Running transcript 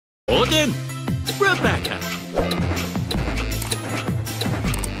in. Rebecca.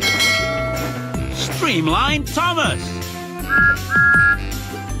 Streamline Thomas.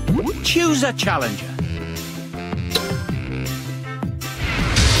 Choose a challenger.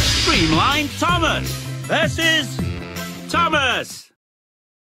 Streamline Thomas versus Thomas.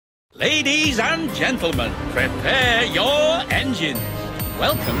 Ladies and gentlemen, prepare your engines.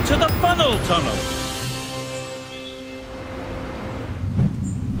 Welcome to the funnel tunnel.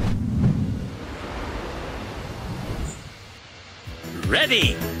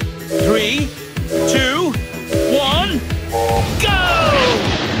 Ready? 3, 2, 1, go!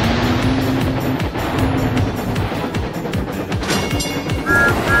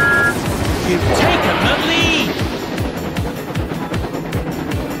 You've taken the lead!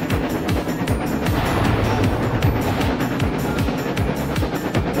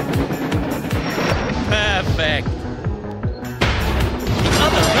 Perfect! The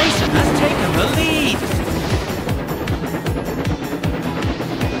other racer has taken the lead!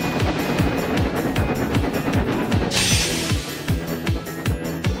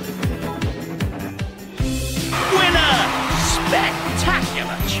 Winner!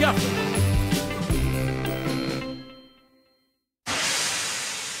 Spectacular shuffle!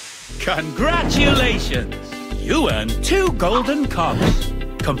 Congratulations! You earned 2 golden cogs.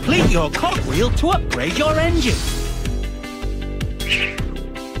 Complete your cogwheel to upgrade your engine.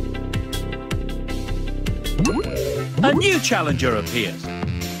 A new challenger appears.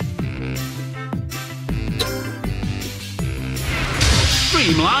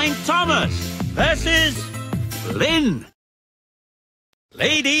 Streamline Thomas versus Flynn.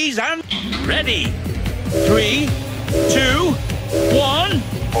 Ladies and ready. 3, 2, 1,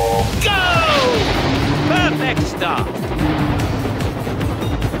 go! Perfect start.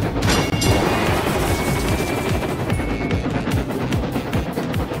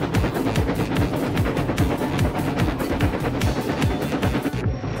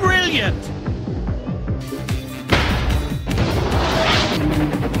 Brilliant!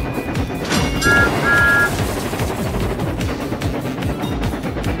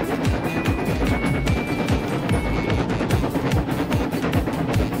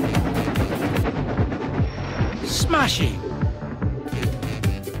 Smashing!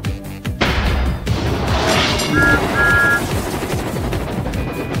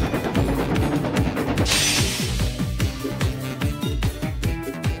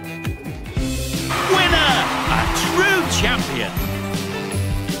 Champion.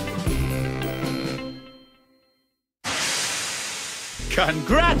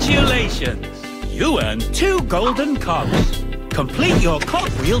 Congratulations! You earned 2 golden cogs. Complete your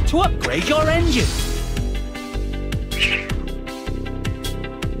cogwheel to upgrade your engine.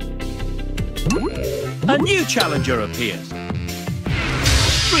 A new challenger appears.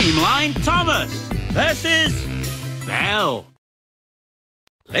 Streamline Thomas versus Belle.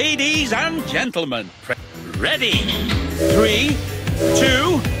 Ladies and gentlemen, ready? 3,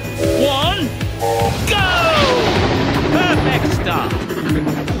 2, 1, go! Perfect start.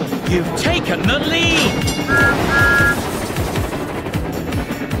 You've taken the lead.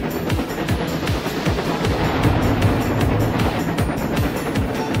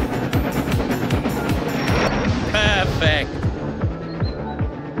 Perfect.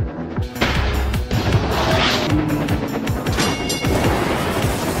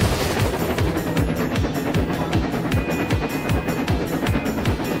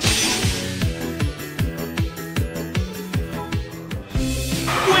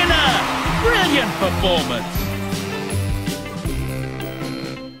 Brilliant performance!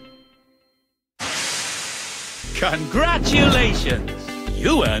 Congratulations!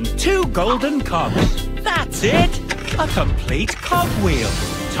 You earned 2 golden cogs. That's it! A complete cogwheel.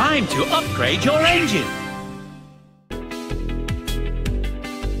 Time to upgrade your engine.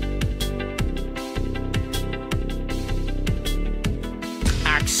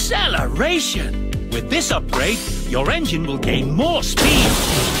 Acceleration! With this upgrade, your engine will gain more speed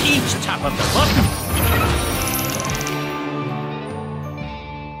with each tap of the button.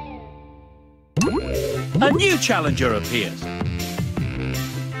 A new challenger appears.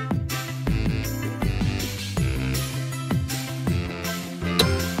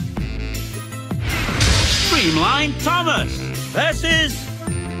 Streamline Thomas versus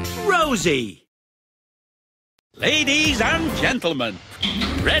Rosie. Ladies and gentlemen,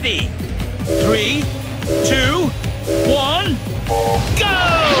 ready? 3, 2, 1, go!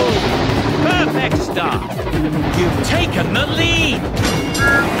 Perfect start. You've taken the lead.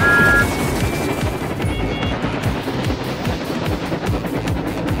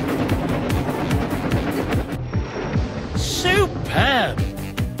 Superb.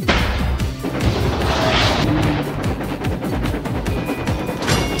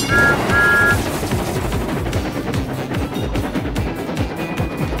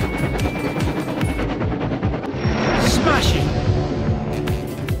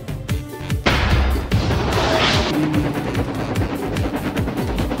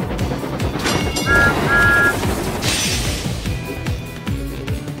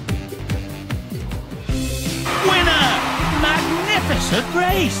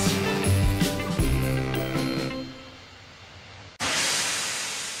 race.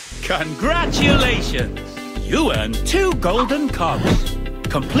 Congratulations! You earned 2 golden cogs.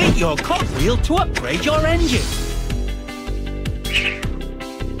 Complete your cogwheel to upgrade your engine.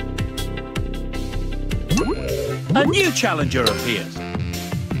 A new challenger appears.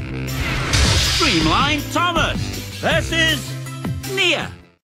 Streamline Thomas versus Nia.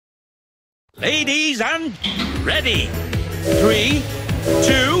 Ladies and ready. 3,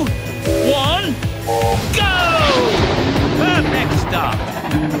 2, 1, go! Perfect start.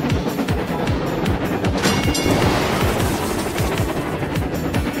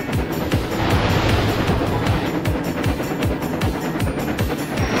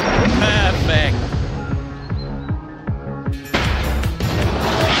 Perfect.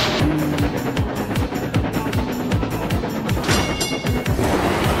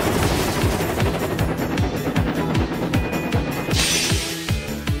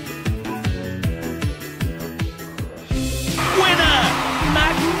 Winner!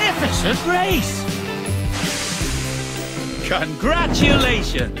 Magnificent race!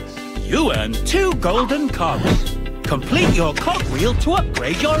 Congratulations! You earned 2 golden cogs. Complete your cogwheel to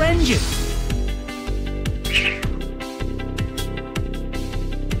upgrade your engine.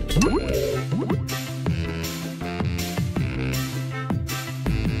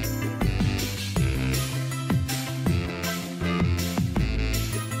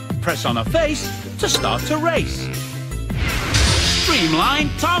 Press on a face to start to race. Streamline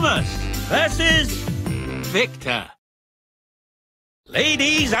Thomas versus Victor.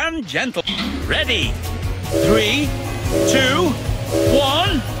 Ladies and gentlemen, ready? 3, 2,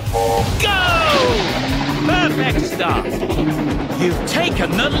 1, go! Perfect start. You've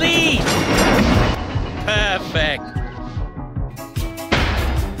taken the lead. Perfect.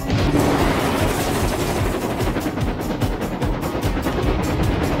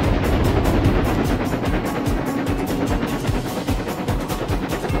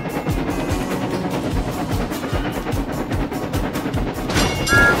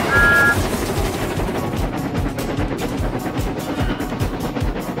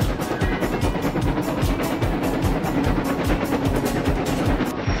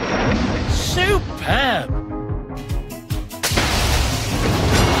 Superb!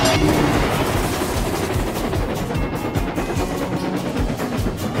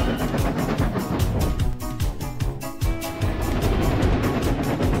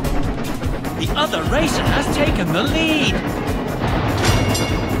 The other racer has taken the lead.